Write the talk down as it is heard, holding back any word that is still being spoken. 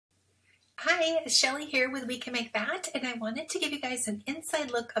Hi, Shelly here with We Can Make That, and I wanted to give you guys an inside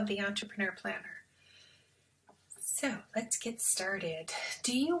look of the Entrepreneur Planner. So let's get started.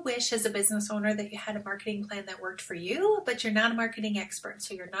 Do you wish as a business owner that you had a marketing plan that worked for you, but you're not a marketing expert,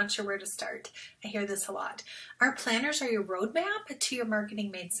 so you're not sure where to start? I hear this a lot. Our planners are your roadmap to your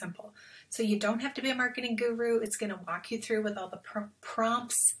marketing made simple. So you don't have to be a marketing guru. It's going to walk you through with all the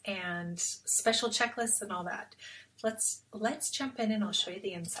prompts and special checklists and all that. Let's jump in and I'll show you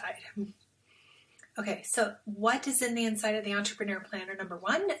the inside. Okay, so what is in the inside of the Entrepreneur Planner? Number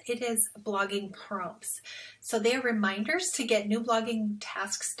one, it is blogging prompts. So they are reminders to get new blogging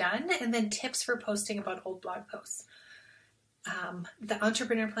tasks done and then tips for posting about old blog posts. The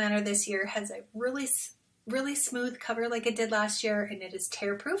Entrepreneur Planner this year has a really smooth cover like it did last year, and it is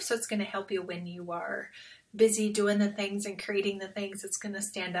tear-proof, so it's going to help you when you are busy doing the things and creating the things. It's going to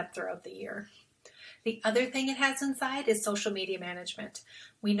stand up throughout the year. The other thing it has inside is social media management.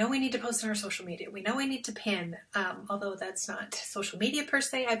 We know we need to post on our social media. We know we need to pin, although that's not social media per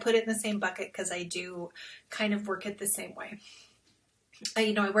se. I put it in the same bucket because I do kind of work it the same way.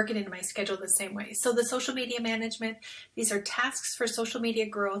 I work it into my schedule the same way. So the social media management, these are tasks for social media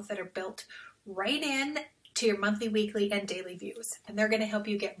growth that are built right in to your monthly, weekly, and daily views, and they're going to help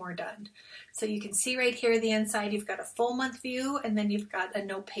you get more done. So you can see right here the inside, you've got a full month view, and then you've got a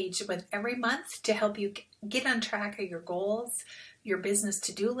note page with every month to help you get on track of your goals, your business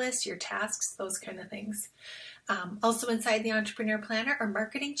to-do list, your tasks, those kind of things. Also inside the Entrepreneur Planner are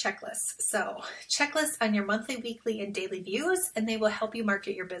marketing checklists. So checklists on your monthly, weekly, and daily views, and they will help you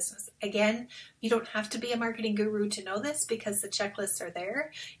market your business. Again, you don't have to be a marketing guru to know this because the checklists are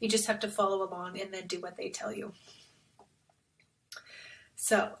there. You just have to follow along and then do what they tell you.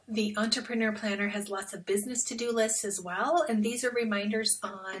 So the Entrepreneur Planner has lots of business to-do lists as well, and these are reminders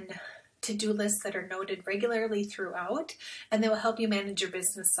on to-do lists that are noted regularly throughout, and they will help you manage your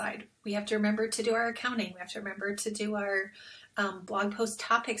business side. We have to remember to do our accounting. We have to remember to do our blog post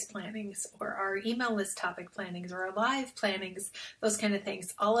topics plannings, or our email list topic plannings, or our live plannings, those kind of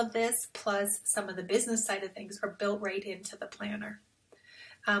things. All of this, plus some of the business side of things, are built right into the planner.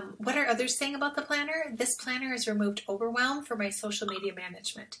 What are others saying about the planner? This planner has removed overwhelm for my social media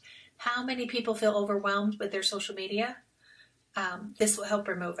management. How many people feel overwhelmed with their social media? This will help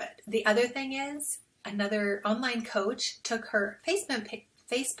remove it. The other thing is, another online coach took her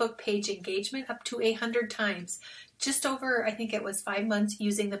Facebook page engagement up to 100 times, just over, I think it was 5 months,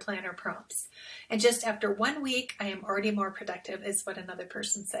 using the planner prompts. And just after 1 week, I am already more productive, is what another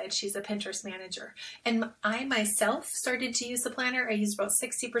person said. She's a Pinterest manager. And I myself started to use the planner. I used about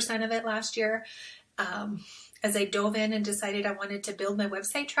 60% of it last year. As I dove in and decided I wanted to build my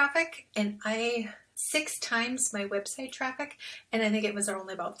website traffic, and 6 times my website traffic, and I think it was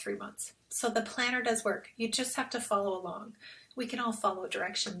only about 3 months. So the planner does work. You just have to follow along. We can all follow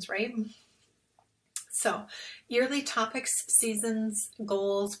directions, right? So yearly topics, seasons,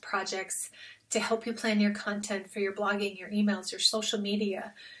 goals, projects to help you plan your content for your blogging, your emails, your social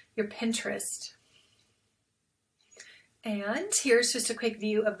media, your Pinterest. And here's just a quick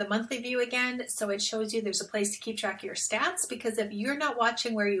view of the monthly view again. So it shows you there's a place to keep track of your stats, because if you're not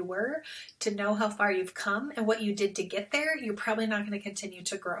watching where you were to know how far you've come and what you did to get there, you're probably not going to continue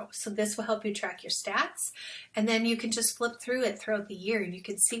to grow. So this will help you track your stats, and then you can just flip through it throughout the year and you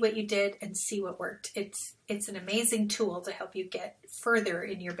can see what you did and see what worked. It's an amazing tool to help you get further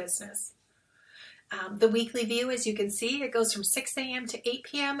in your business. The weekly view, as you can see, it goes from 6 a.m. to 8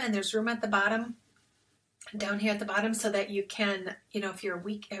 p.m. and there's room at the bottom, down here at the bottom, so that you can, if you're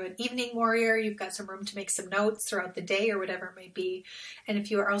an evening warrior, you've got some room to make some notes throughout the day or whatever it may be. And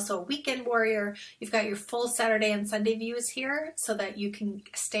if you are also a weekend warrior, you've got your full Saturday and Sunday views here so that you can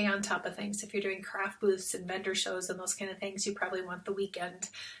stay on top of things. If you're doing craft booths and vendor shows and those kind of things, you probably want the weekend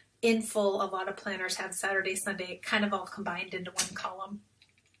in full. A lot of planners have Saturday, Sunday kind of all combined into one column.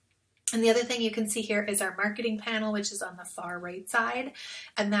 And the other thing you can see here is our marketing panel, which is on the far right side,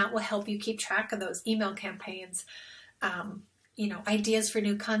 and that will help you keep track of those email campaigns, ideas for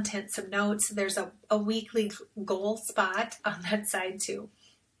new content, some notes. There's a weekly goal spot on that side too.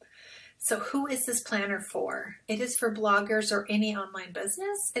 So who is this planner for? It is for bloggers or any online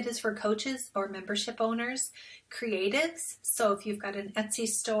business. It is for coaches or membership owners, creatives. So if you've got an Etsy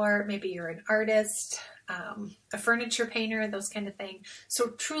store, maybe you're an artist, a furniture painter, those kind of things. So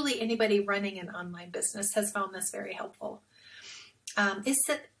truly anybody running an online business has found this very helpful.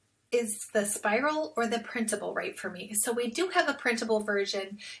 Is the spiral or the printable right for me? So we do have a printable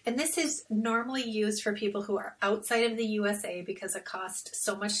version, and this is normally used for people who are outside of the USA because it costs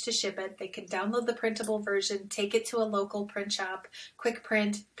so much to ship it. They can download the printable version, take it to a local print shop, quick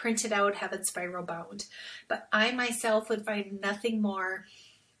print it out, have it spiral bound. But I myself would find nothing more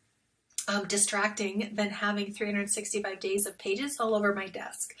distracting than having 365 days of pages all over my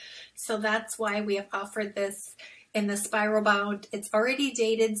desk. So that's why we have offered this in the spiral bound. It's already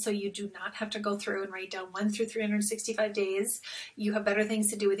dated, so you do not have to go through and write down 1 through 365 days. You have better things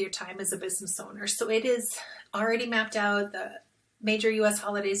to do with your time as a business owner. So it is already mapped out. The major US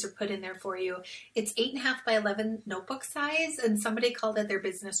holidays are put in there for you. It's 8.5 by 11 notebook size, and somebody called it their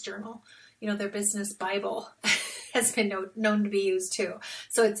business journal. You know, their business Bible has been known to be used too.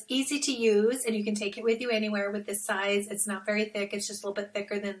 So it's easy to use, and you can take it with you anywhere with this size. It's not very thick. It's just a little bit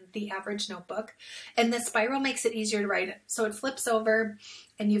thicker than the average notebook. And the spiral makes it easier to write it. So it flips over,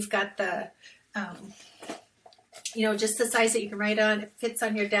 and you've got the, you know, just the size that you can write on. It fits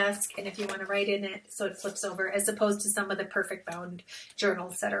on your desk, and if you want to write in it, so it flips over, as opposed to some of the perfect bound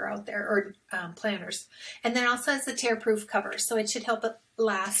journals that are out there, or planners. And then it also has the tear-proof cover, so it should help it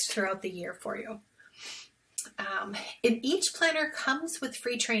last throughout the year for you. And each planner comes with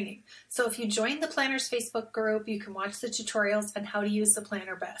free training. So if you join the Planners Facebook group, you can watch the tutorials on how to use the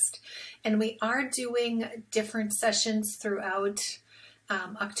planner best. And we are doing different sessions throughout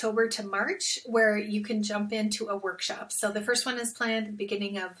October to March, where you can jump into a workshop. So the first one is planned at the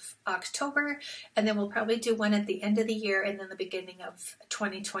beginning of October, and then we'll probably do one at the end of the year and then the beginning of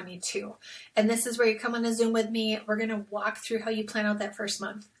 2022. And this is where you come on a Zoom with me. We're going to walk through how you plan out that first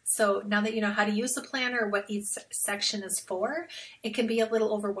month. So now that you know how to use the planner, what each section is for, it can be a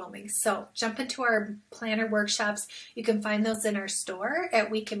little overwhelming. So jump into our planner workshops. You can find those in our store at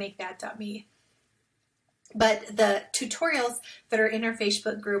wecanmakethat.me. But the tutorials that are in our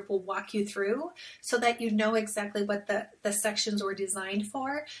Facebook group will walk you through so that you know exactly what the sections were designed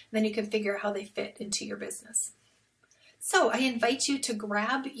for. And then you can figure out how they fit into your business. So I invite you to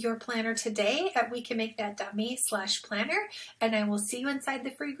grab your planner today at wecanmakethat.me/planner, and I will see you inside the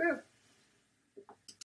free group.